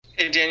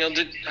Hey Daniel,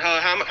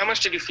 how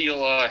much did you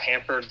feel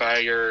hampered by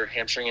your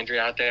hamstring injury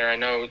out there? I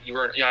know you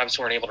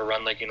obviously weren't able to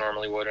run like you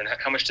normally would, and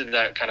how much did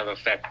that kind of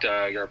affect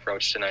your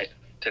approach today?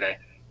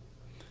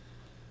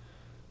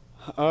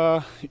 Uh,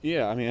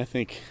 yeah, I mean, I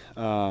think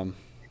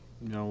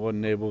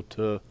wasn't able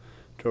to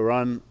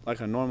run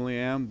like I normally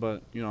am,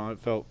 but it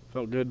felt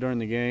good during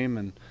the game,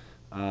 and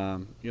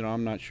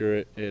I'm not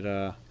sure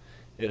it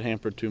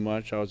hampered too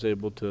much. I was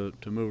able to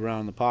move around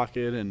in the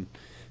pocket and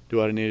do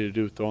what I needed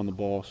to do throwing the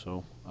ball.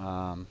 So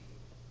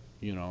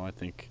I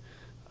think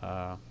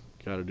got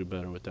to do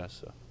better with that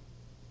stuff.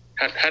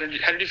 How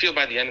did you feel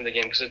by the end of the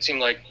game? Because it seemed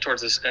like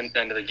towards this end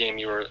of the game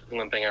you were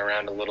limping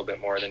around a little bit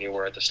more than you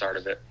were at the start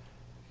of it.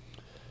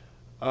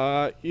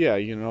 Yeah,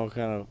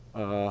 kind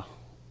of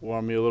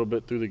warmed me a little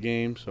bit through the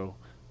game, so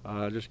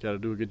I just got to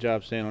do a good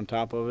job staying on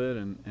top of it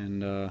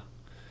and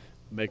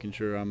making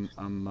sure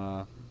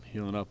I'm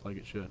healing up like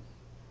it should.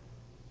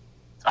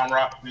 Tom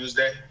Rock,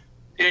 Newsday.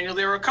 Daniel,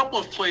 there were a couple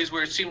of plays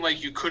where it seemed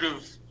like you could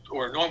have,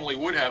 or normally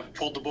would have,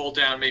 pulled the ball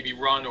down, maybe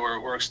run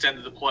or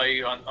extended the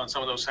play on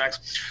some of those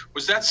sacks.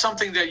 Was that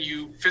something that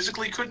you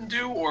physically couldn't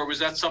do, or was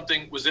there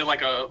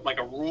like a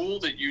rule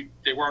that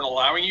they weren't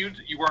allowing you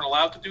weren't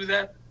allowed to do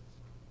that?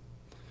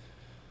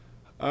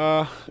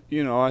 I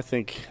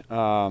think,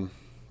 I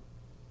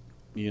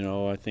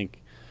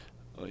think,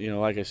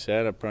 like I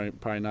said, I'm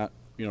probably not,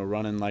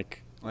 running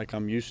like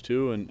I'm used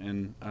to,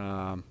 and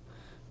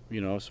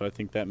so I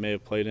think that may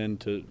have played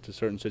into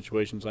certain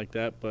situations like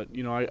that. But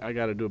I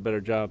got to do a better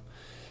job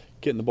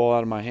getting the ball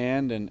out of my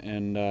hand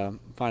and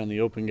finding the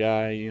open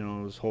guy.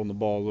 Was holding the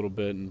ball a little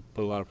bit and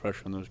put a lot of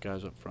pressure on those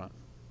guys up front.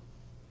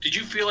 Did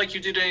you feel like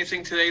you did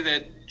anything today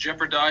that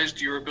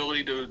jeopardized your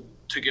ability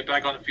to get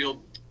back on the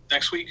field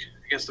next week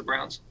against the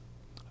Browns?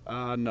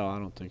 No, I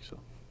don't think so.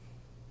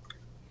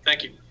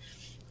 Thank you.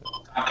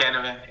 Tom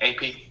Canavan,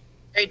 AP.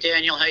 Hey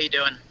Daniel, how you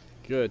doing?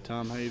 Good,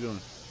 Tom. How you doing?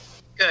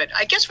 Good.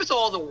 I guess with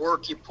all the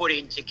work you put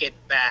in to get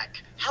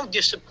back, how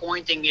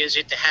disappointing is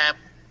it to have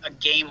a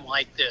game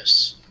like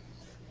this?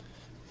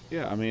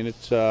 Yeah, I mean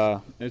it's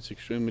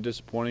extremely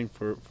disappointing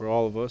for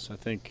all of us. I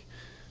think,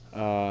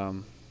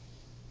 to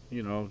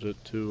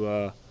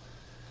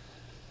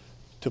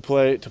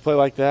play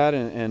like that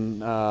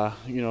and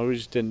we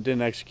just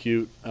didn't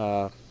execute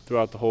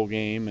throughout the whole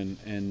game and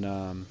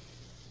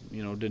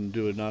didn't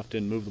do enough,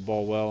 didn't move the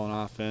ball well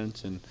on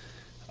offense, and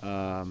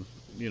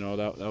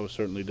that was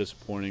certainly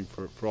disappointing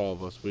for all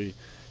of us. We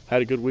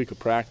had a good week of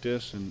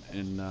practice and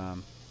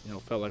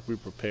felt like we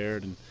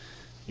prepared, and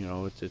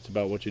it's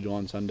about what you do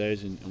on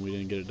Sundays, and we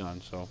didn't get it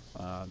done. So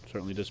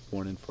certainly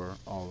disappointing for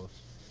all of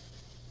us.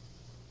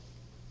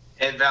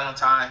 Ed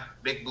Valentine,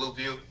 Big Blue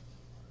View.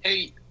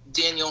 Hey,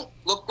 Daniel,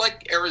 looked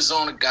like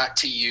Arizona got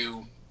to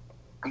you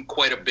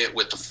quite a bit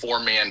with the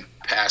four-man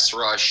pass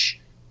rush.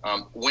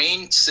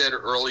 Wayne said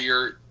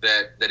earlier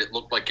that it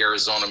looked like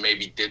Arizona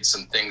maybe did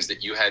some things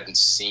that you hadn't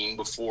seen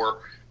before.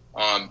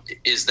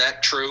 Is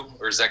that true,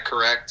 or is that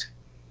correct?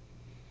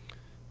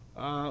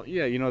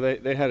 Yeah,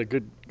 they had a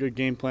good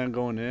game plan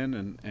going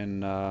in,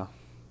 and a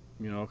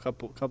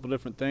couple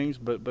different things,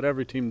 but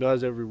every team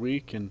does every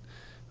week, and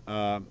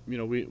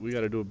we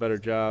got to do a better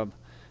job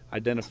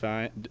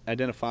identifying it. I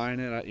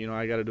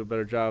got to do a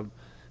better job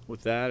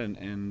with that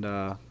and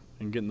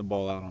getting the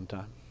ball out on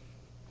time.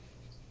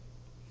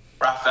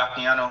 Ralph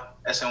Falciano,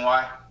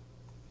 SNY.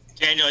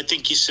 Daniel, I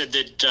think you said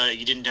that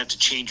you didn't have to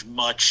change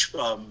much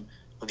of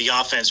the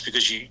offense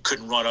because you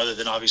couldn't run, other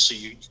than obviously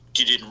you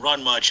didn't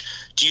run much.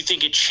 Do you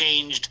think it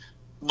changed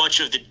much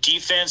of the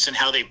defense and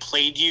how they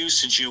played you,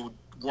 since you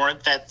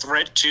weren't that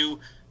threat to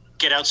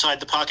get outside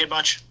the pocket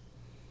much?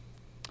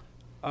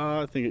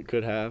 I think it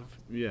could have.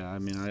 Yeah, I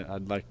mean,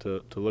 I'd like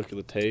to look at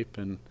the tape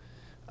and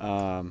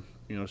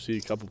see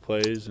a couple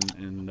plays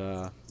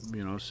and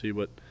see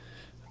what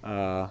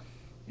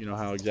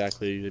how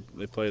exactly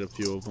they played a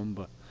few of them,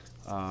 but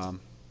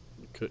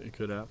it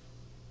could have.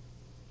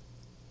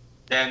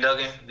 Dan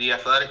Duggan, The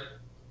Athletic.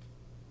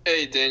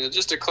 Hey, Daniel,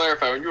 just to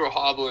clarify, when you were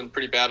hobbling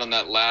pretty bad on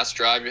that last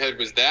drive you had,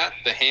 was that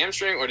the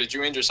hamstring, or did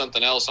you injure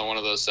something else on one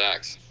of those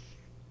sacks?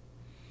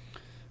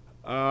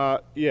 Yeah,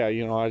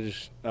 I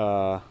just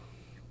gotta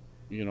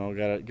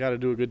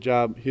do a good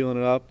job healing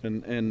it up,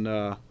 and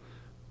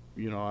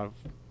I've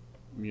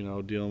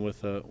dealing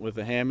with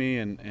a hammy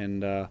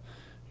and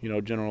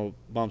general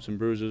bumps and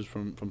bruises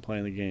from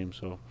playing the game.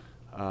 So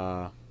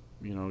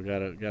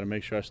gotta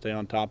make sure I stay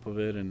on top of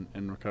it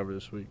and recover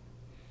this week.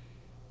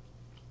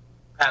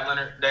 Pat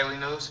Leonard, Daily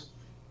News.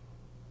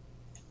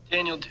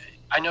 Daniel,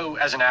 I know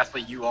as an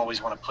athlete you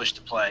always want to push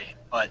to play,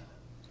 but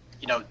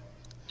do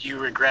you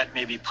regret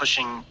maybe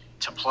pushing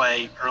to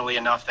play early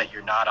enough that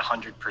you're not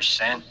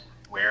 100%,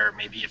 where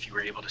maybe if you were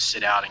able to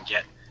sit out and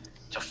get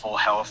to full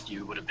health,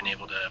 you would have been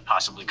able to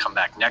possibly come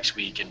back next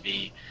week and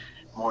be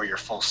more your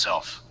full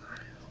self?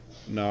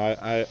 No,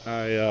 I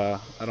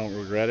don't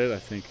regret it. I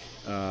think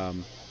I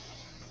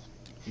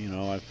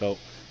felt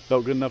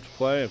good enough to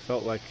play. I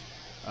felt like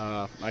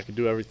I could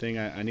do everything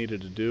I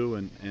needed to do,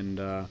 and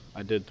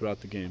I did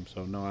throughout the game.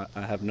 So no,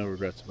 I have no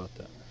regrets about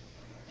that.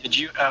 Did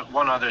you,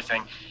 one other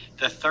thing,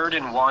 the 3rd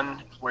and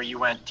 1 where you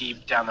went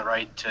deep down the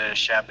right to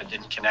Shep and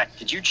didn't connect,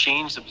 did you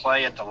change the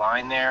play at the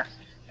line there?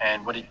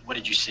 And what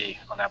did you see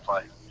on that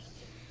play?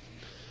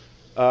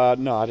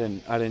 No, I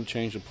didn't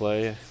change the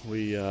play.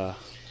 We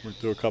went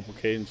through a couple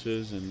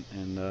cadences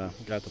and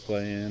got the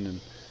play in,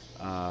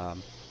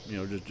 and you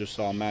know, just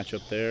saw a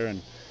matchup there,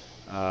 and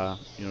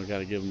you know, got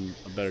to give them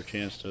a better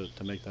chance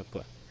to make that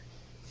play.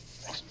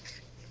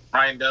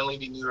 Ryan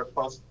Dunleavy, New York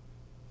Post.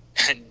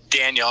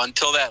 Daniel,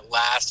 until that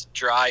last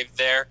drive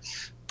there,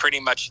 pretty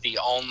much the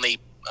only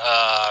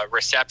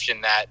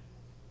reception that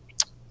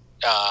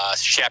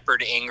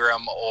Shepard,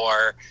 Ingram,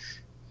 or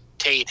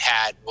Tate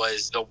had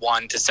was the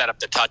one to set up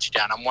the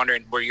touchdown. I'm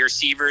wondering, were your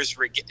receivers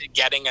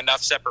getting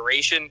enough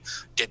separation?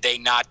 Did they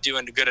not do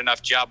a good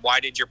enough job? Why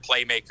did your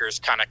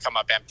playmakers kind of come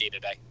up empty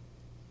today?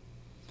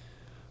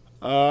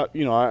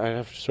 You know, I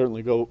have to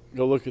certainly go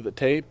look at the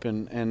tape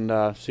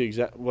and see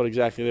what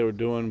exactly they were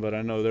doing, but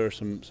I know there are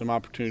some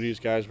opportunities.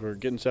 Guys were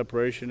getting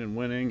separation and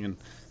winning, and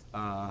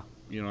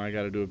you know, I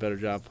got to do a better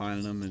job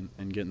finding them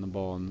and getting the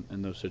ball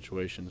in those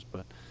situations.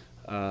 But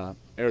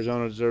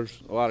Arizona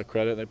deserves a lot of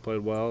credit. They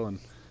played well, and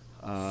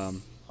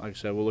like I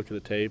said, we'll look at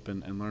the tape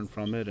and learn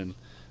from it and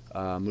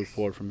move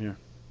forward from here.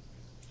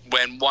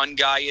 When one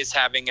guy is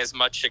having as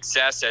much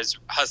success as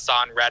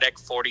Hassan Reddick,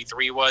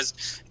 43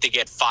 was, to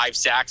get 5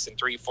 sacks and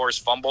 3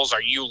 forced fumbles,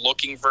 are you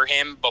looking for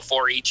him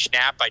before each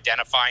snap,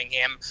 identifying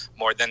him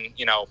more than,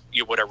 you know,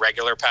 you would a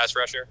regular pass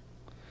rusher?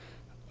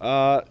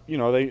 You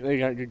know, they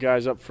got good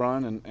guys up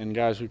front and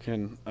guys who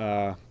can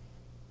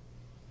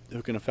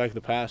affect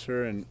the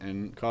passer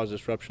and cause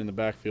disruption in the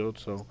backfield.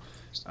 So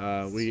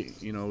we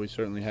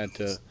certainly had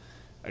to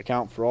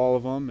account for all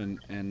of them,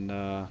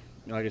 and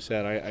like I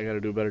said, I got to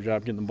do a better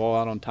job getting the ball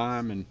out on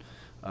time and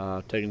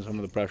taking some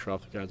of the pressure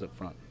off the guys up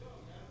front.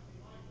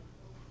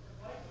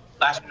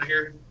 Last one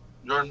here,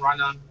 Jordan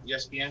Raanan,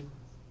 ESPN.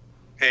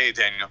 Hey,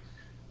 Daniel.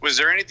 Was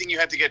there anything you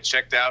had to get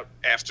checked out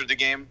after the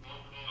game?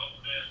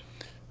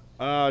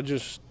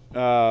 Just you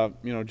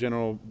know,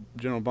 general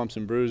bumps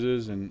and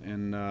bruises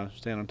and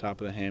staying on top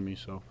of the hammy.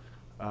 So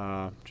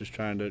just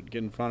trying to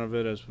get in front of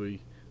it as we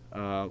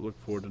look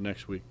forward to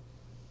next week.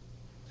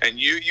 And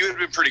you had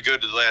been pretty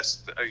good the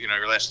last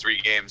your last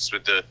 3 games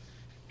with the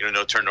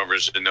no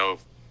turnovers and no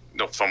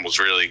fumbles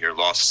really, or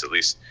losses at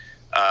least.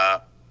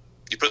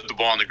 You put the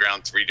ball on the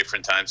ground 3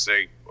 different times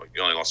today. Well,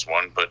 you only lost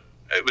 1, but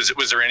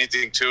was there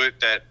anything to it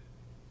that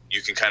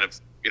you can kind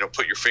of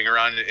put your finger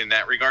on in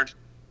that regard?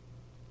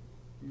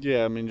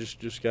 Yeah, I mean,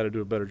 just got to do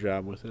a better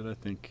job with it. I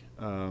think,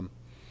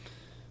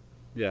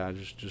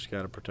 just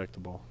got to protect the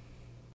ball.